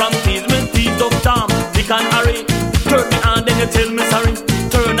will stamp and tease me. Tease up Tom, Dick and Harry. Turn me on, then you tell me sorry.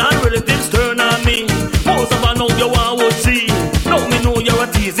 Turn on relatives, turn on me. Most of I know you want to see. Now me know you're a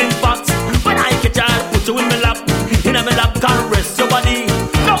teasing fox. When I catch you, I'll put you in my lap. In my lap, caress your body.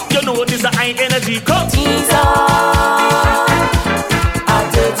 Now you know this is a high energy cup. Teaser, a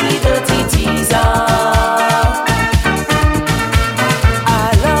dirty, dirty teaser.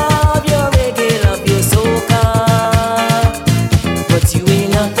 I love your reggae, love your soca, but you ain't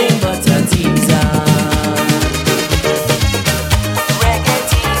nothing but a teaser. Reggae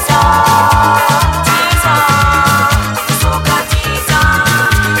teaser, teaser, soca teaser,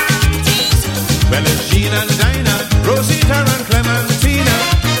 teaser. Well, it's Gina and Dinah, Rosita and Clementina,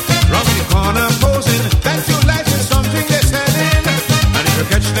 round the corner posing. That's your life is so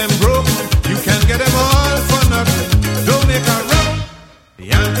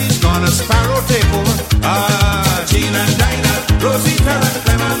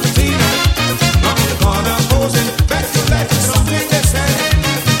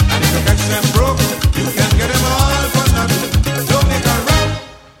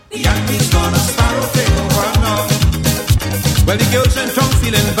in town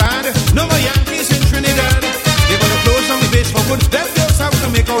feeling bad. No more Yankees in Trinidad. They're gonna close down the base for good. Left girls have to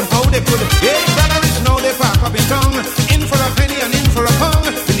make out how they could. Hey, salaries now they park up in town. In for a penny and in for a pound.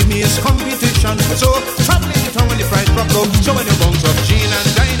 Believe me, it's competition. So traveling the town when the price drop low. So when you bounce up Jean and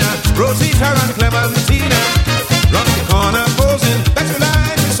Dinah, Rosita and Clementina, round the corner posing, that's your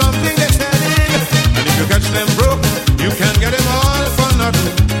life is something they're selling. And if you catch them broke, you can get them all for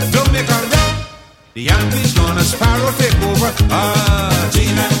nothing. Don't make a run. The Yankees gonna Sparrow take over.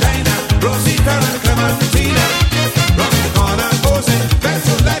 Jean and Dinah, Rosita and Clementina, round the corner posing, that's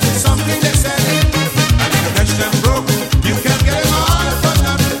your life is something they're selling. And if you catch them broke, you can get them all for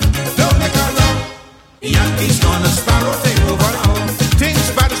nothing. Don't make a run. The Yankees gonna Sparrow take over. Things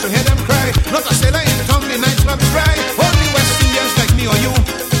bad to hear them cry. Not a sailor in town, the night's not dry. Only West Indians like me or you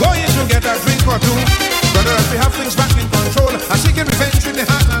go in to get a drink or two. Brother, as we have things back in control, I seek revenge in the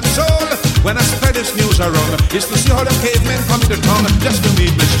heart and soul. When I spread this news around, it's to see how the cavemen come to town. Just to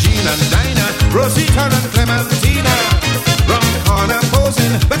meet Miss Jean and Dinah, Rosita and Clementina, round the corner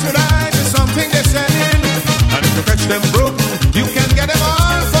posing. But your life is something they're selling. And if you catch them broken, you can get them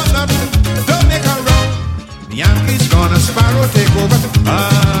all for nothing. Don't make a run. The Yankees gonna Sparrow take over.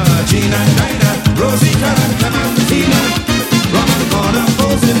 Jean and Dinah, Rosita and Clementina, round the corner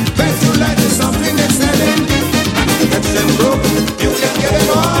posing. Bet your life is something they're selling. And if you catch them broken, you can get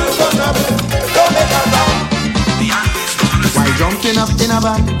them all for nothing. Don't make a run. The Yankees gonna Why jumping up in a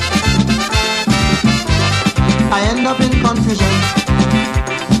van? I end up in confusion.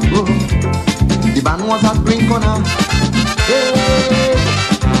 Oh, the band was at Brink Corner. Hey,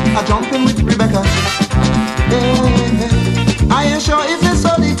 I jumping with Rebecca. Hey, I ain't sure if this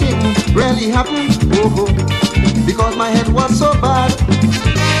only thing really happened. Oh, because my head was so bad.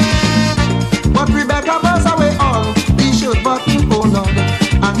 But Rebecca burst away all the shirt button, oh Lord,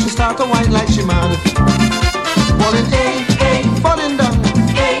 and she start to whine like she mad. Falling, hey, hey, falling down,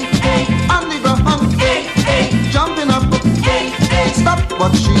 hey, hey, on the ground, hey, hey, jumping up, hey, hey, stop.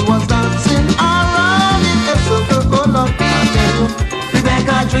 But she was dancing around in a circle, oh Lord, I tell you.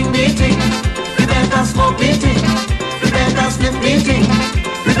 Rebecca drink the thing, Rebecca smoke the thing, Rebecca sniff the thing,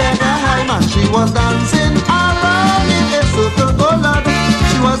 Rebecca high man. She was dancing around in a circle, oh Lord.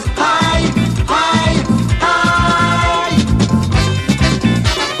 She was high, high, high.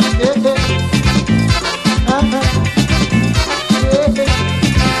 Hey, hey.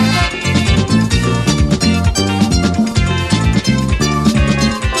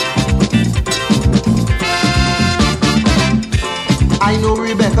 I know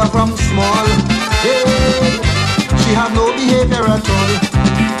Rebecca from small. Hey, she have no behavior at all.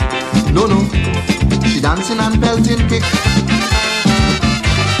 No, no, she dancing and pelting kick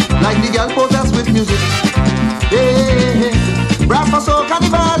like the girl possessed with music. Hey, brass for soca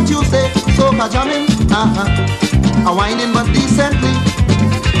carnival Tuesday, soca jamming, a whining but decently.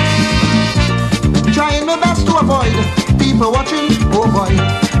 Trying my best to avoid people watching, oh boy,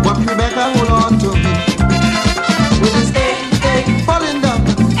 but Rebecca hold on to me. With his hey, hey, falling down,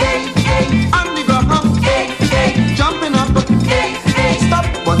 hey, hey, on the ground, hey, hey, jumping up, hey, hey, stop.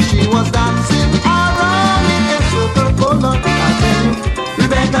 But she was dancing around in a circle, oh Lord, I tell you.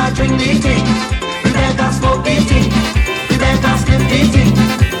 Rebecca drink the thing, Rebecca smoke the thing, Rebecca sniff the thing,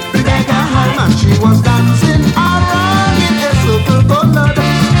 Rebecca high man. She was dancing around in a circle, oh Lord.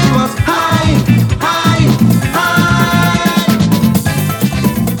 She was high, high, high.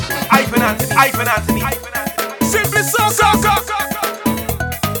 Ivan Anthony. Simply so.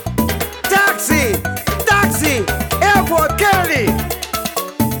 Taxi, airport, Kelly.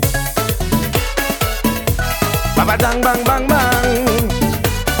 Baba dang bang bang bang.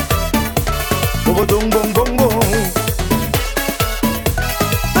 Boom boom boom boom boom.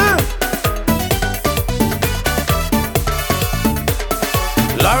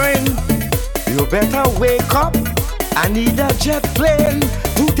 Lauren, you better wake up. I need a jet plane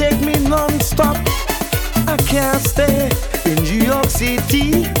to take me non-stop. I can't stay in New York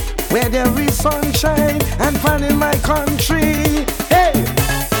City where there is sunshine and fun in my country. Hey,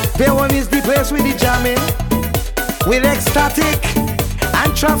 there one is the place with the jamming, with ecstatic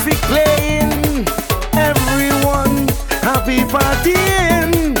and traffic playing. Everyone happy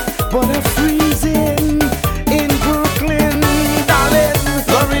partying, but I'm freezing in Brooklyn, darling.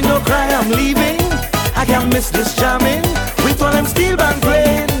 Lauren, no cry, I'm leaving. I can't miss this jamming with all them steel band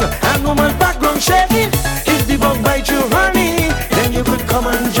playing and woman background shaking. If the bug bite you, honey, then you could come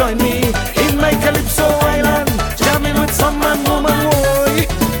and join me in my Calypso Island, jamming with some man, woman, boy.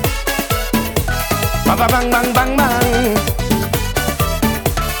 Baba bang bang bang bang.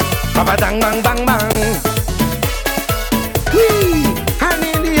 Baba dang bang bang bang. Whee! Hand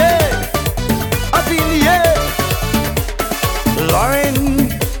in the air, up in the air. Lauren.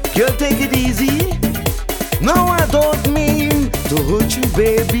 Girl, take it easy. No, I don't mean to hurt you,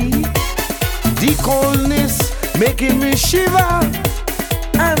 baby. The coldness making me shiver.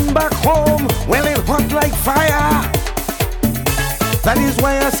 And back home, well, it hot like fire. That is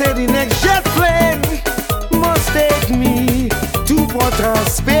why I said the next jet plane must take me to Port of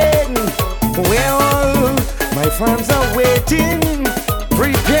Spain. Well, my fans are waiting,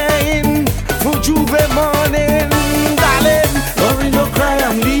 preparing for Juve morning. Darling, hurry, no cry,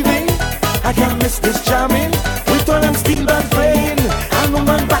 I'm leaving. I can't miss this jamming. With all them steel band playing and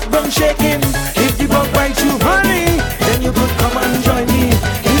woman backbone shaking. If the bug bites you, honey, then you could come and join me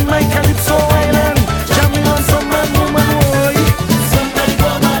in my Calypso Island, jamming on some man, woman, boy. Somebody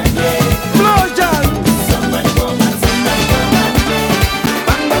come and play. Blow, John. Somebody come and play.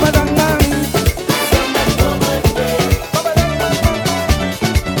 Bang, bang, bang, bang. Somebody come and play.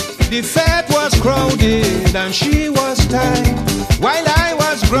 The fat was crowded and she was tight. While I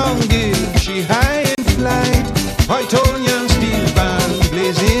was grounded, she high in flight. Hoytonian steel band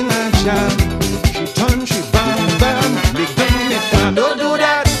blazing a jam. She turn, she bam bam, lick down it down. Don't do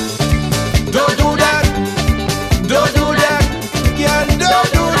that, don't do that, don't do that, yeah,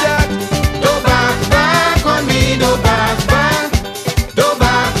 don't do that. Don't back back on me, don't back back, don't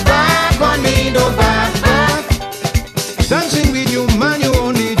back back on me, don't back back. Dancing with you, man, you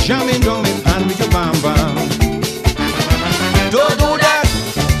only jamming down it and with your bam bam. Don't do that,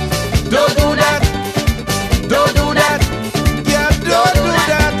 don't do that, don't do that, yeah, don't do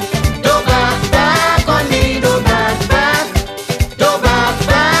that. Don't back back on me, don't back back, don't back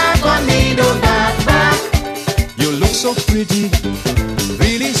back on me, don't back back. You look so pretty,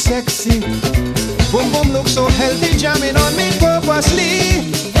 really sexy. Boom boom look so healthy, jamming on me purposely.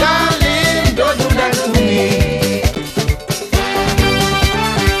 Darling, don't do that to me.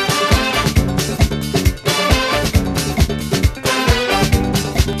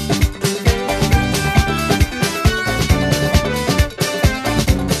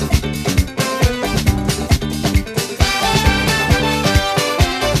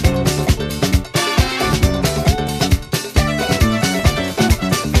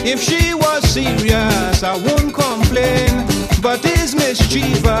 If she was serious, I won't complain. But is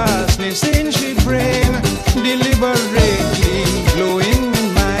mischievousness in she brain, deliberately blowing my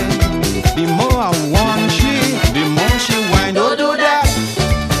mind. The more I want she, the more she whine. Don't do that,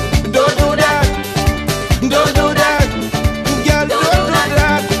 don't do that, don't do that, girl, don't do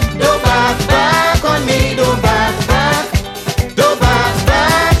that. Don't back back on me, don't back back, don't back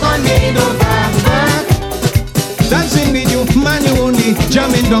back on me, don't back back. Dancing with you, man, you only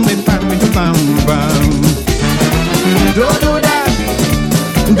jamming down the pan with your bam bam. Don't do that,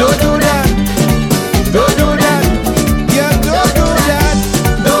 don't do that, don't do that, yeah, don't do that.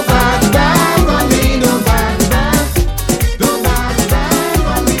 Don't back back on me, don't back back, don't back back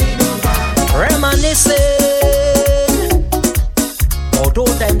on me, don't back back. Reminiscing about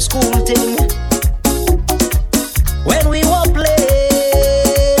old time school thing when we were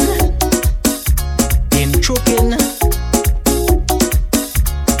playing in choking.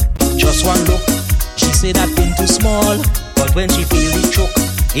 Just one look, she said that thing too small. But when she feel the choke,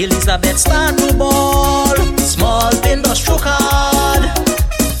 Elizabeth start to ball. Small pin the stroke hard,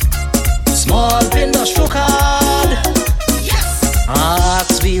 small pin the stroke hard. Yes.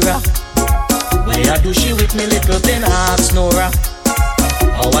 Ask Vera, where do she with me little pin? Ask Nora,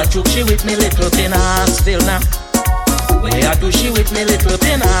 how I took she with me little pin? Ask Vilna, where do she with me little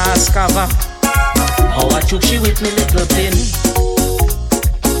pin? Ask Kava, how I took she with me little pin?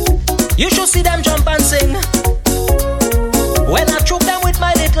 You should see them jump and sing when I choke them with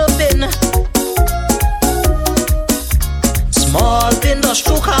my little pin. Small pin the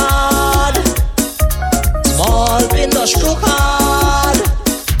stroke hard, small pin the stroke hard.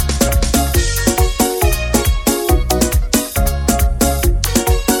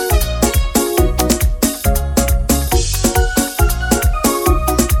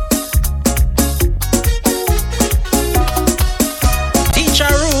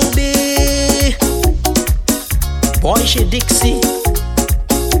 Teacher Ruby, boy she Dixie,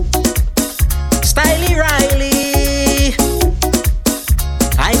 Styly Riley,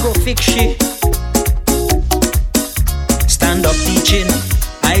 I go fix she. Stand up teaching,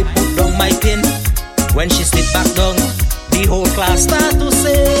 I put down my pin. When she sit back down, the whole class start to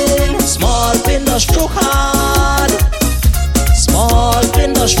sing. Small pin the stroke hard, small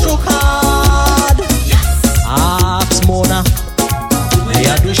pin the stroke hard. Yes. Ask Mona,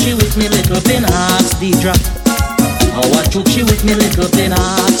 where do she with me little pin? Ask Deidre, how I took she with me little pin?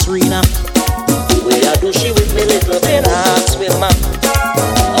 Ask Rena, where do she with me little pin? Ask Wilma,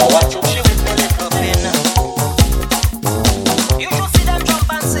 how I took she with me little pin? You should see them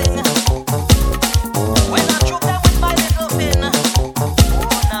jump and sing.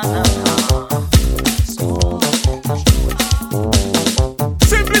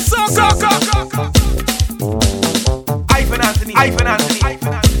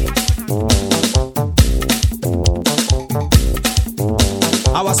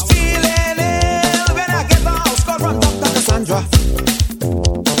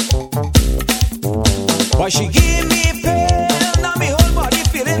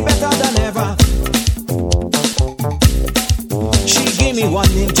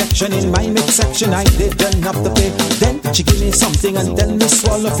 injection in my midsection, I didn't have to pay. Then she gave me something and tell me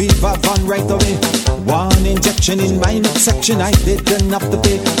swallow fever van right away. One injection in my midsection, I didn't have to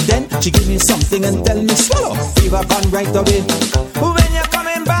pay. Then she gave me something and tell me swallow fever van right away. When you're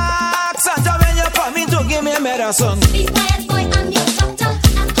coming back, Santa, when you're coming to give me a medicine. Be quiet, boy, I'm your doctor.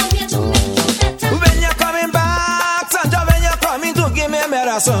 I'm come here to make you better. When you're coming back, Santa, when you're coming to give me a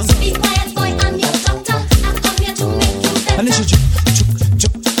medicine. Be quiet, boy, I'm your doctor. I'm come here to make you better. And then she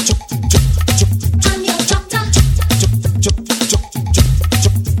I'm your doctor.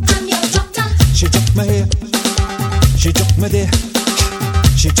 I'm your doctor. she took my hair, she took my there,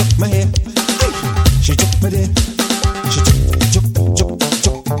 she took my hair, she took my there, she took.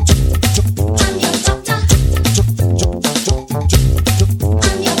 I'm your doctor.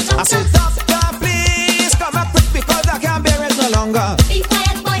 I said, doctor, please come up quick because I can't bear it no longer. Be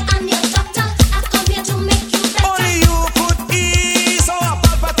quiet, boy, I'm your doctor. I've come here to make you better. Only you could ease our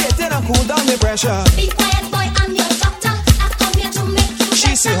palpitating and cool down the pressure. Be quiet, boy, I'm your doctor. I've come here to make you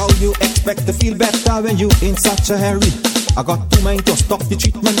She say, how you expect to feel better when you in such a hurry? I got two mind to stop the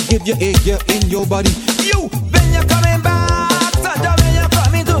treatment, give you a year in your body. You, when you're coming back, Santa, when you're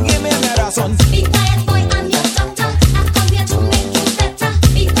coming to give me a medicine. Be quiet, boy, I'm your doctor. I've come here to make you better.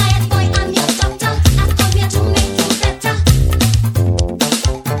 Be quiet, boy, I'm your doctor. I've come here to make you better.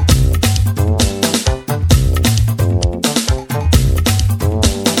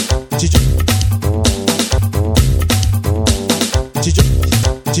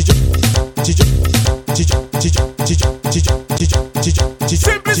 Chicho.